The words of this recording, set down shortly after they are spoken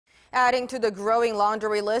Adding to the growing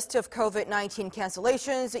laundry list of COVID-19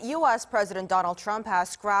 cancellations, U.S. President Donald Trump has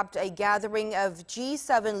scrapped a gathering of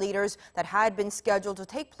G7 leaders that had been scheduled to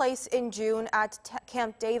take place in June at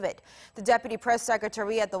Camp David. The Deputy Press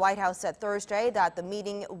Secretary at the White House said Thursday that the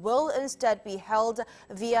meeting will instead be held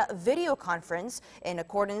via video conference in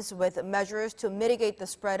accordance with measures to mitigate the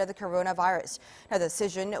spread of the coronavirus. Now, the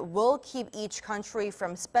decision will keep each country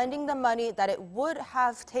from spending the money that it would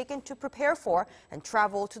have taken to prepare for and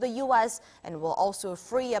travel to the U.S. and will also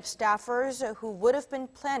free up staffers who would have been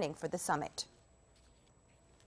planning for the summit.